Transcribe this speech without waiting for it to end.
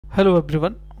Hello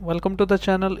everyone, welcome to the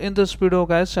channel. In this video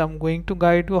guys, I'm going to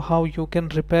guide you how you can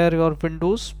repair your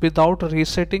Windows without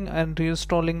resetting and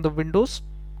reinstalling the Windows,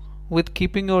 with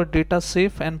keeping your data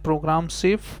safe and programs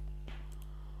safe.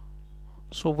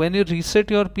 So when you reset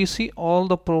your PC, all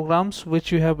the programs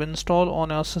which you have installed on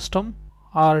your system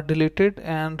are deleted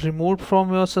and removed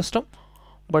from your system.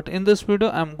 But in this video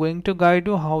I'm going to guide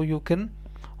you how you can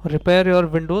repair your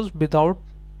Windows without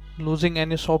losing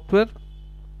any software,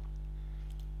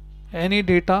 any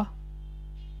data.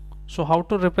 So how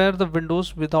to repair the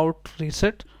Windows without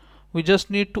reset? We just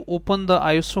need to open the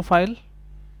ISO file,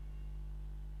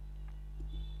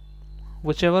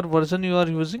 whichever version you are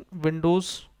using,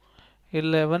 Windows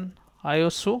 11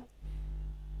 ISO,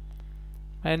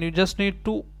 and you just need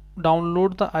to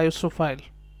download the ISO file,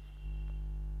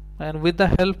 and with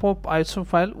the help of ISO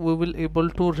file we will able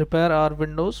to repair our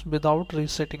Windows without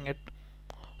resetting it.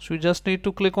 So you just need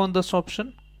to click on this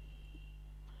option,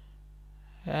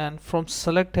 and from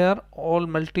select here all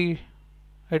multi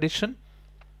edition,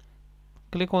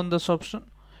 click on this option.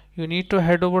 You need to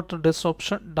head over to this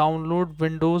option, download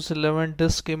Windows 11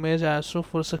 disk image ISO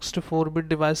for 64-bit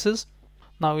devices.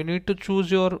 Now you need to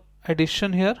choose your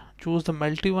edition here, choose the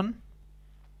multi one,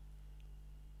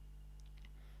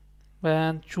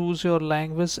 and choose your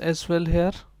language as well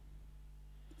here,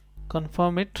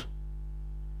 confirm it,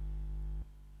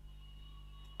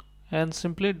 and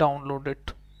simply download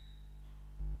it.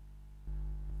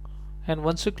 And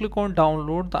once you click on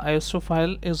download, the ISO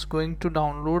file is going to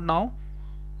download now.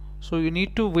 So you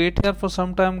need to wait here for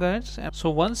some time guys. So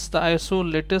once the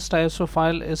latest ISO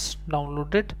file is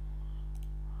downloaded,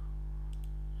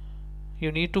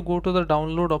 you need to go to the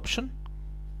download option,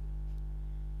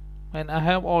 and I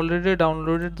have already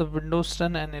downloaded the Windows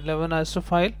 10 and 11 ISO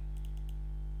file.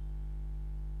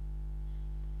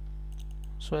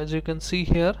 So as you can see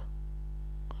here,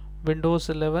 Windows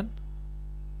 11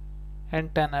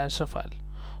 and 10 ISO file.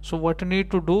 So what you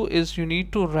need to do is you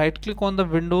need to right click on the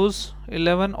Windows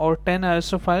 11 or 10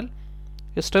 ISO file.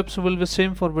 Steps will be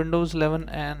same for Windows 11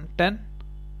 and 10.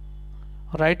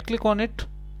 Right click on it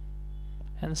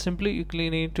and simply you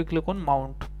need to click on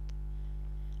mount.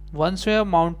 Once you have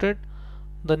mounted,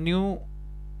 the new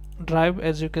drive,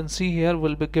 as you can see here,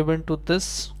 will be given to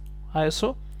this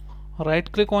ISO. Right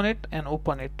click on it and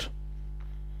open it.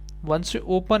 Once you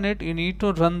open it, you need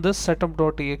to run this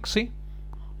setup.exe.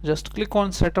 Just click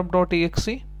on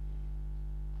setup.exe,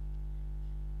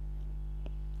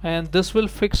 and this will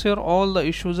fix your all the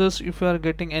issues if you are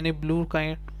getting any blue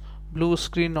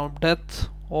screen of death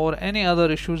or any other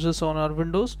issues on our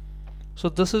Windows. So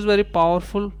this is very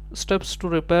powerful steps to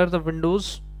repair the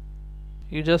Windows.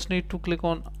 You just need to click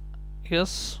on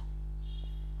yes,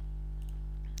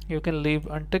 you can leave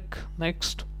untick,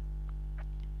 next,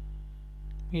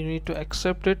 you need to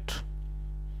accept it.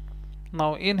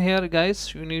 Now in here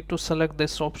guys, you need to select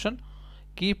this option,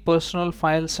 keep personal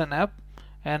files and app,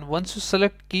 and once you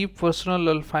select keep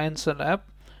personal files and app,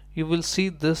 you will see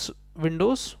this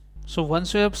Windows. So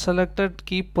once you have selected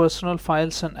keep personal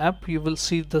files and app, you will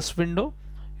see this window.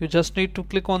 You just need to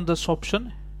click on this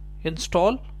option,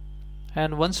 install,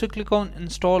 and once you click on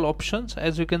install options,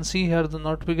 as you can see here the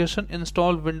notification,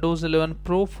 install Windows 11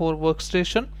 Pro for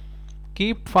workstation,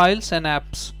 keep files and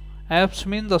apps. Apps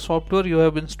mean the software you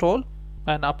have installed,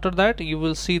 and after that you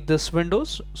will see this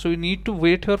Windows. So you need to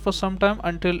wait here for some time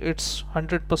until it's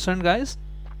 100% guys,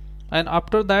 and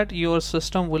after that your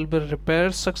system will be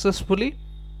repaired successfully.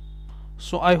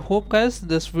 So I hope guys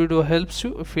this video helps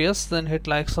you. If yes, then hit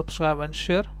like, subscribe and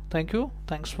share. Thank you.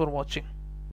 Thanks for watching.